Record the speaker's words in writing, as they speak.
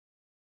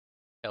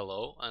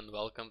Hello and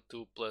welcome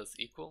to Plus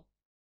Equal.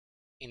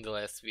 In the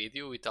last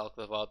video we talked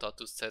about how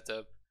to set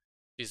up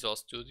Visual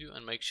Studio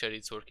and make sure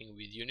it's working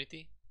with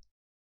Unity.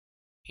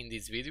 In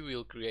this video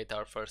we'll create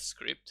our first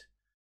script.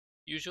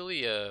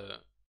 Usually a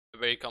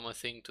very common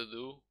thing to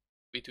do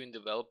between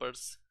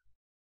developers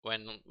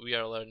when we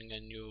are learning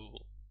a new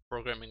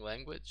programming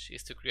language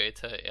is to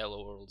create a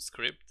Hello World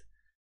script.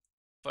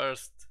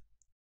 First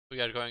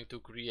we are going to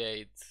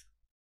create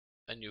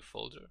a new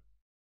folder,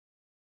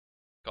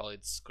 call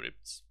it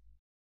scripts,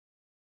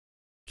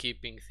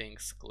 keeping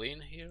things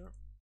clean here,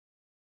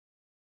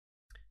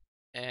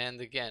 and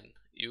again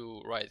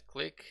you right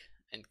click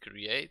and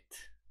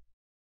create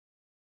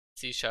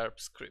C#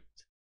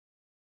 script,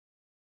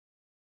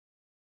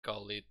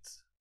 call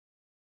it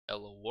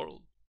Hello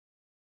World,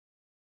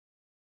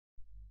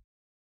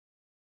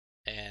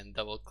 and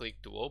double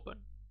click to open.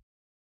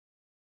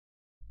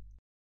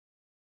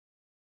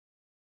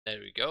 There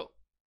we go.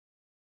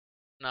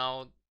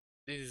 Now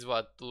this is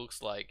what it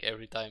looks like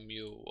every time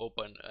you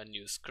open a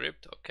new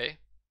script. Okay,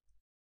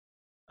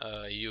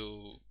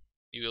 you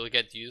will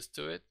get used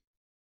to it.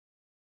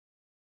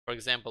 For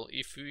example,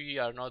 if we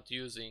are not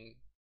using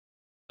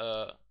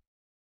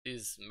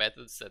these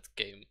methods that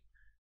came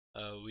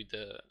with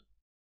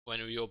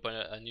when we open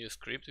a new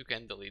script, you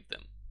can delete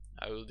them.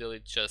 I will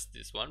delete just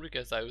this one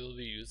because I will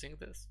be using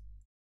this.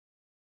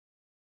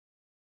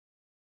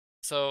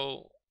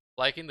 So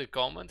like in the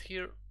comment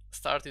here,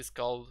 start is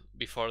called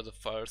before the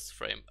first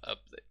frame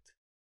update.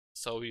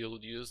 So we'll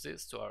use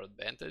this to our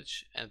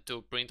advantage and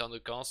to print on the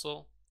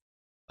console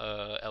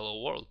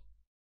hello world.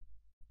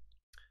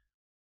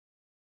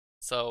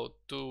 So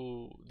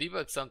to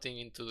debug something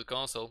into the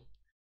console,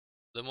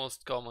 the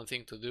most common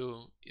thing to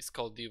do is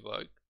call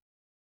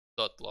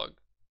debug.log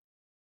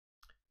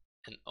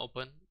and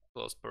open,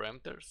 close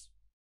parameters.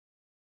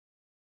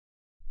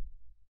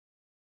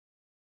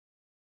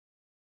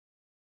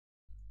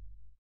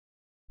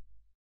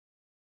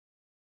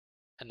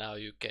 And now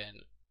you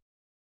can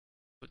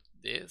put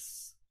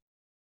this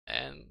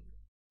and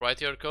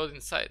write your code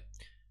inside.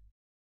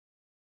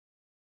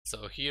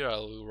 So here I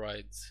will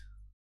write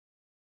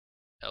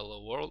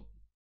hello world,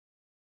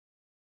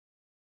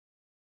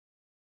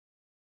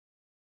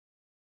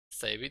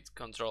 save it,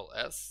 Ctrl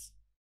S,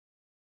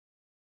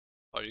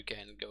 or you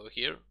can go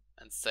here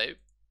and save.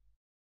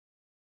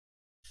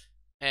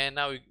 And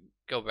now we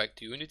go back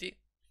to Unity.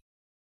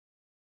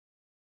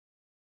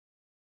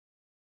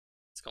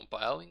 It's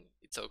compiling,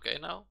 it's okay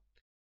now.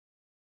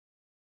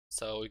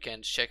 So we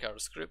can check our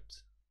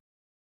script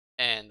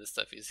and the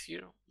stuff is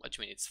here, which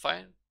means it's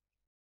fine.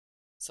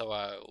 So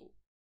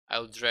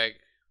I'll drag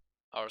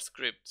our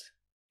script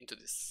into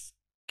this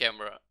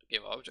camera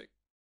game object.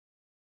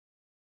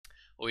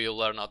 We'll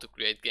learn how to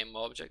create game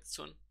objects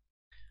soon.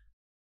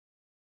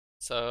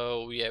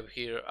 So we have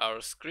here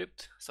our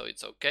script, so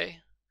it's okay.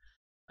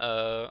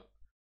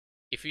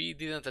 If we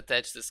didn't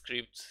attach the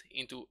script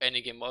into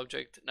any game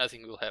object,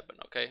 nothing will happen.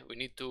 Okay, we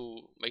need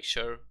to make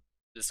sure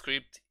the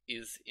script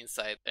is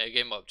inside a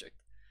game object.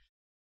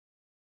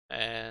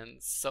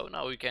 And so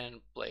now we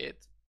can play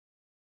it,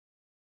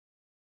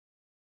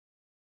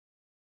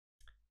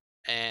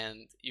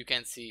 and you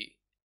can see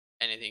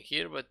anything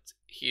here, but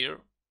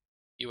here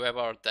you have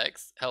our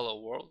text hello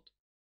world,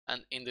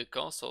 and in the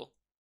console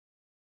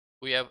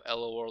we have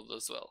hello world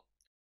as well.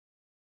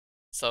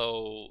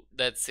 So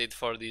that's it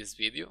for this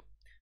video.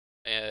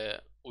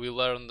 We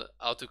learned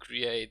how to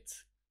create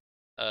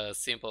a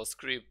simple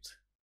script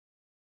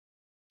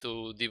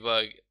to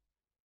debug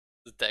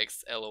the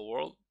text hello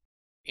world.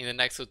 In the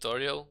next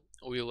tutorial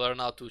we'll learn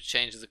how to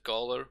change the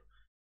color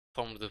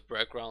from the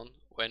background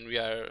when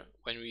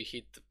we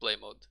hit the play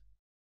mode.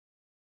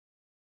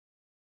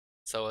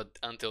 So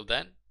until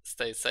then,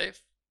 stay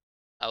safe.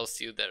 I'll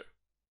see you there.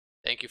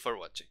 Thank you for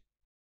watching.